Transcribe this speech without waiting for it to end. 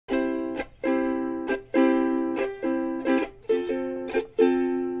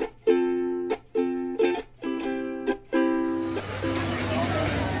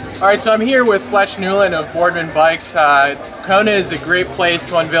All right, so I'm here with Fletch Newland of Boardman Bikes. Kona is a great place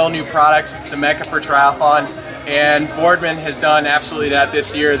to unveil new products. It's the mecca for triathlon, and Boardman has done absolutely that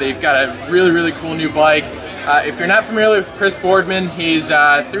this year. They've got a really cool new bike. If you're not familiar with Chris Boardman, he's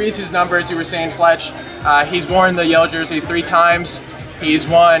 3 is his number, as you were saying, Fletch. He's worn the yellow jersey 3 times. He's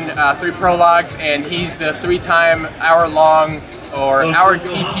won 3 prologues, and he's the 3-time hour-long or AiR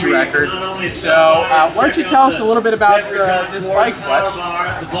TTE record. So why don't you tell us a little bit about this bike, Fletch?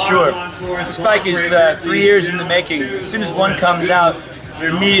 Sure. This bike is 3 years in the making. As soon as one comes out, they're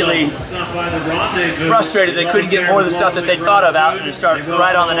immediately frustrated they couldn't get more of the stuff that they thought of out and to start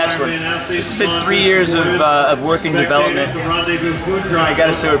right on the next one. This has been 3 years of work and development. I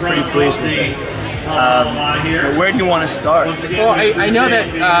gotta say we're pretty pleased with it. Where do you want to start? Well, I know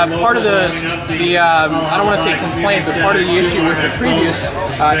that part of the I don't want to say complaint, but part of the issue with the previous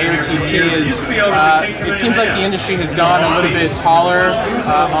AiR TTE is it seems like the industry has gone a little bit taller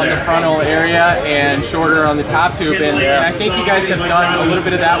on the frontal area and shorter on the top tube, and I think you guys have done a little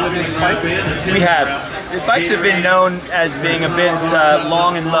bit of that with this bike. We have. The bikes have been known as being a bit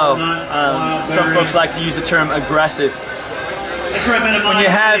long and low. Some folks like to use the term aggressive. When you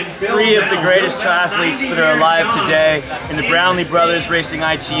have 3 of the greatest triathletes that are alive today, and the Brownlee brothers racing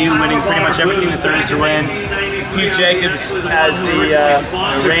ITU, winning pretty much everything that there is to win, Pete Jacobs as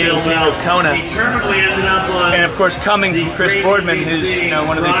the reigning king of Kona, and of course coming from Chris Boardman, who's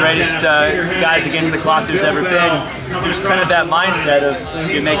one of the greatest guys against the clock there's ever been. There's kind of that mindset of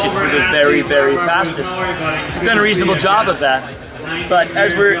you make it for the very fastest. We've done a reasonable job of that. But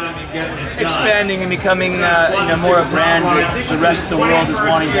as we're expanding and becoming more a brand that the rest of the world is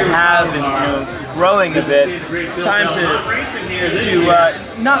wanting to have, and growing a bit, it's time to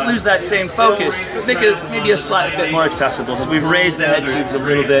not lose that same focus, but make it maybe a slight bit more accessible. So we've raised the head tubes a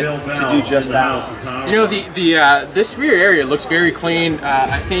little bit to do just that. You know, this rear area looks very clean.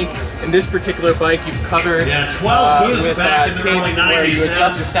 I think in this particular bike you've covered with tape where you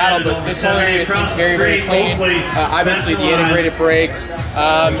adjust the saddle, but this whole area seems very clean. Obviously the integrated brakes,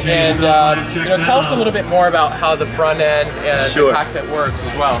 and tell us a little bit more about how the front end and the cockpit works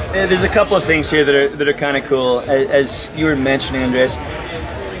as well. Yeah, there's a couple of things here that are kind of cool, as you were mentioning, Andres.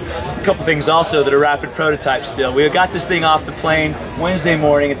 A couple things also that are rapid prototypes still. We got this thing off the plane Wednesday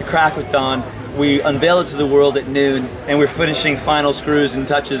morning at the crack with dawn. We unveiled it to the world at noon, and we're finishing final screws and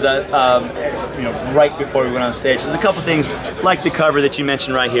touches right before we went on stage. So there's a couple things like the cover that you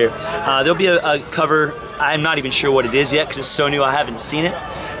mentioned right here. There'll be a cover, I'm not even sure what it is yet because it's so new I haven't seen it,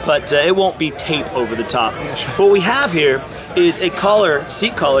 but it won't be tape over the top. What we have here is a collar,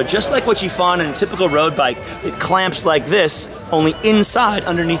 seat collar, just like what you find in a typical road bike. It clamps like this, only inside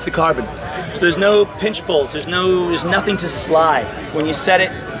underneath the carbon. So there's no pinch bolts, there's nothing to slide. When you set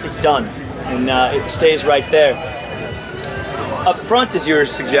it, it's done, and it stays right there. Up front, as you were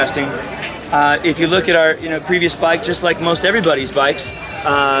suggesting, if you look at our previous bike, just like most everybody's bikes,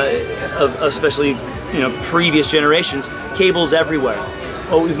 especially previous generations, cables everywhere.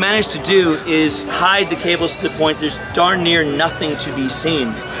 What we've managed to do is hide the cables to the point there's darn near nothing to be seen.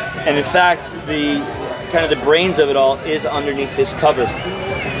 And in fact, the brains of it all is underneath this cover.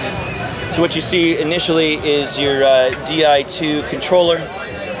 So what you see initially is your Di2 controller.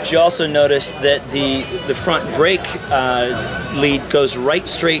 But you also notice that the front brake lead goes right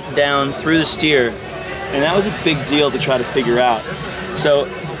straight down through the steer. And that was a big deal to try to figure out. So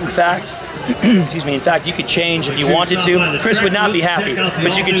in fact, you could change if you wanted to. Chris would not be happy,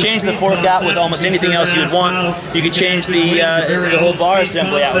 but you could change the fork out with almost anything else you would want. You could change the whole bar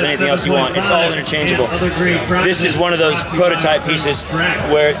assembly out with anything else you want. It's all interchangeable. This is one of those prototype pieces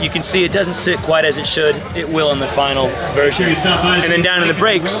where you can see it doesn't sit quite as it should. It will in the final version. And then down in the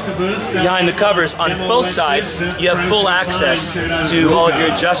brakes, behind the covers, on both sides, you have full access to all of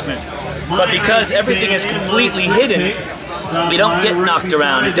your adjustment. But because everything is completely hidden, you don't get knocked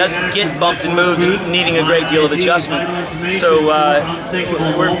around. It doesn't get bumped and moved and needing a great deal of adjustment. So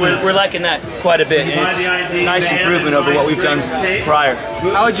we're liking that quite a bit, and it's a nice improvement over what we've done prior.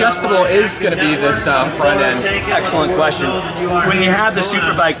 How adjustable is going to be this front end? Excellent question. When you have the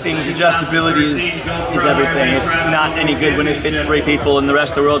superbike things, adjustability is everything. It's not any good when it fits 3 people and the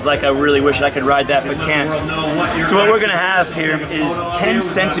rest of the world's like, I really wish I could ride that but can't. So what we're going to have here is 10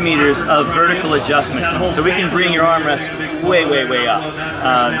 centimeters of vertical adjustment. So we can bring your armrest way up.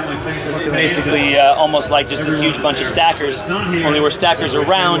 Basically almost like just a huge bunch of stackers, only where stackers are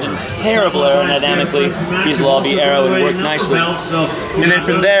round and terrible aerodynamically. These will all be aero and work nicely. And And then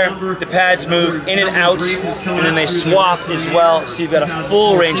from there, the pads move in and out, and then they swap as well, so you've got a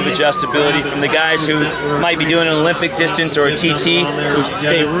full range of adjustability from the guys who might be doing an Olympic distance or a TT, who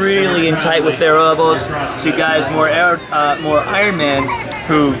stay really in tight with their elbows, to guys more Ironman,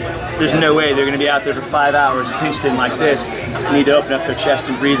 who there's no way they're going to be out there for 5 hours pinched in like this. They need to open up their chest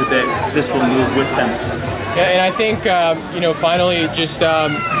and breathe a bit. This will move with them. Yeah, and I think, you know, finally, just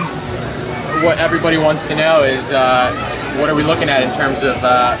what everybody wants to know is what are we looking at in terms of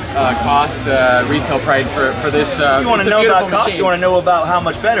cost, retail price for this? You want to know about cost? Machine. You want to know about how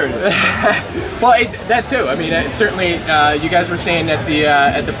much better it is? Well, that too. I mean, certainly, you guys were saying at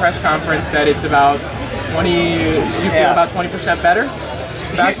the press conference that it's about 20. You feel about 20% better,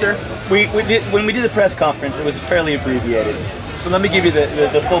 faster. When we did the press conference, it was fairly abbreviated. So let me give you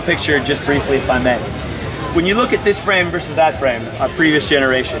the full picture just briefly, if I may. When you look at this frame versus that frame, our previous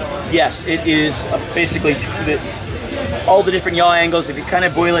generation, yes, it is basically all the different yaw angles. If you kind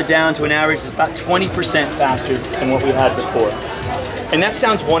of boil it down to an average, it's about 20% faster than what we had before. And that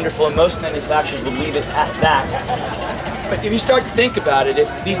sounds wonderful, and most manufacturers will leave it at that. But if you start to think about it,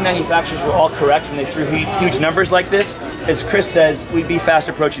 if these manufacturers were all correct when they threw huge numbers like this, as Chris says, we'd be fast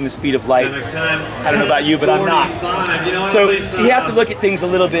approaching the speed of light. I don't know about you, but I'm not. So you have to look at things a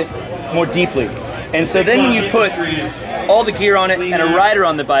little bit more deeply. And so then when you put all the gear on it and a rider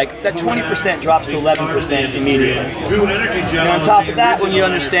on the bike, that 20% drops to 11% immediately. And on top of that, when you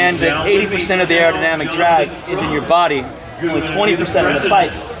understand that 80% of the aerodynamic drag is in your body, only 20% on the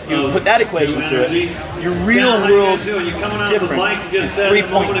bike, you put that equation to it, your real world difference is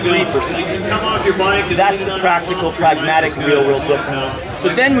 3.3%. That's the practical, pragmatic, real world difference. So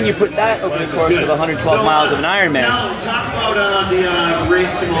then when you put that over the course of 112 miles of an Ironman,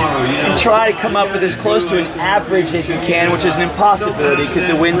 and try to come up with as close to an average as you can, which is an impossibility because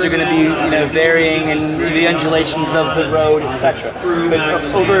the winds are going to be, you know, varying and the undulations of the road, etc. But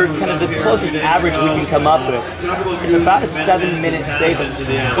over kind of the closest average we can come up with, it's about a 7-minute savings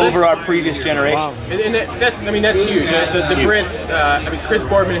over our previous generation. Wow. And that's huge. The Brits, I mean, Chris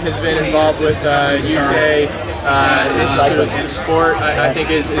Boardman has been involved with UK Institute of Sport, I think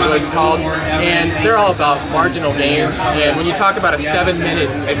is what it's called, and they're all about marginal gains. And when you talk about a 7-minute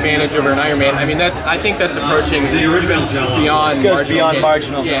advantage over an Ironman, I mean, I think that's approaching even beyond. It goes beyond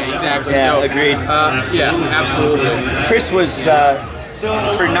marginal. Yeah, exactly. Yeah, so agreed. Yeah, absolutely. Chris was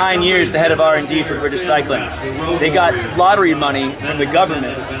for 9 years the head of R&D for British Cycling. They got lottery money from the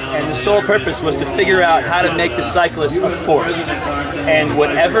government, and the sole purpose was to figure out how to make the cyclist a force. And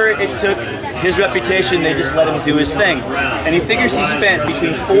whatever it took, his reputation, they just let him do his thing. And he figures he spent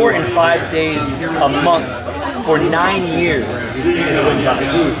between 4 and 5 days a month for 9 years in the winter.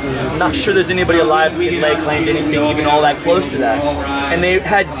 I'm not sure there's anybody alive who can lay claim to anything even all that close to that. And they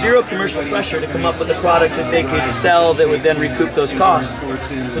had zero commercial pressure to come up with a product that they could sell that would then recoup those costs.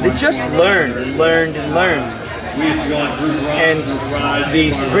 So they just learned. And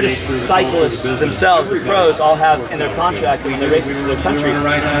the British cyclists themselves, the pros, all have in their contract when they're racing in their country,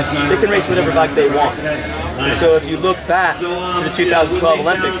 they can race whatever bike they want. And so if you look back to the 2012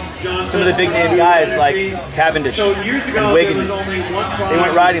 Olympics, some of the big name guys like Cavendish and Wiggins, they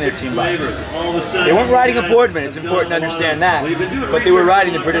went riding their team bikes. They weren't riding a Boardman, it's important to understand that, but they were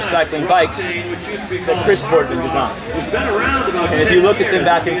riding the British cycling bikes that Chris Boardman designed. And if you look at them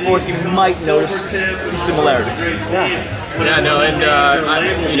back and forth, you might notice some similarities. Yeah, no, and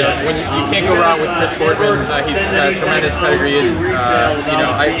you know, when you can't go wrong with Chris Boardman. He's got a tremendous pedigree, and you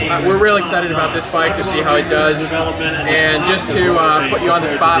know, we're really excited about this bike to see how it does. And just to put you on the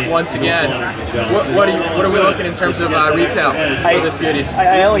spot once again, what are we looking in terms of retail for this beauty?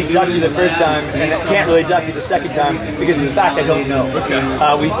 I only ducked you the first time, and I can't really duck you the second time because, in fact, I don't know. Okay.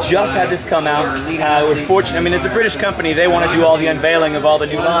 We just had this come out. We're fortunate. I mean, as a British company, they want to do all the unveiling of all the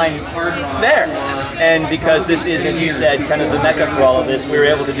new line there. And because this is, as you said, kind of the mecca for all of this, we were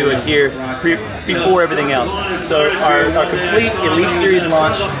able to do it here before everything else. So our complete Elite Series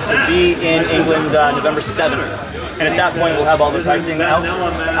launch will be in England November 7th. And at that point, we'll have all the pricing out.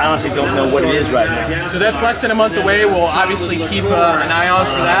 I honestly don't know what it is right now. So that's less than a month away. We'll obviously keep an eye on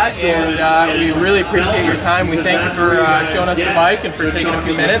for that. And we really appreciate your time. We thank you for showing us the bike and for taking a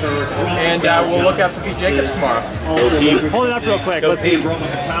few minutes. And we'll look out for Pete Jacobs tomorrow. Hold it up real quick. Let's see. And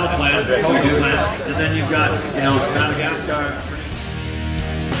then you've got, Madagascar.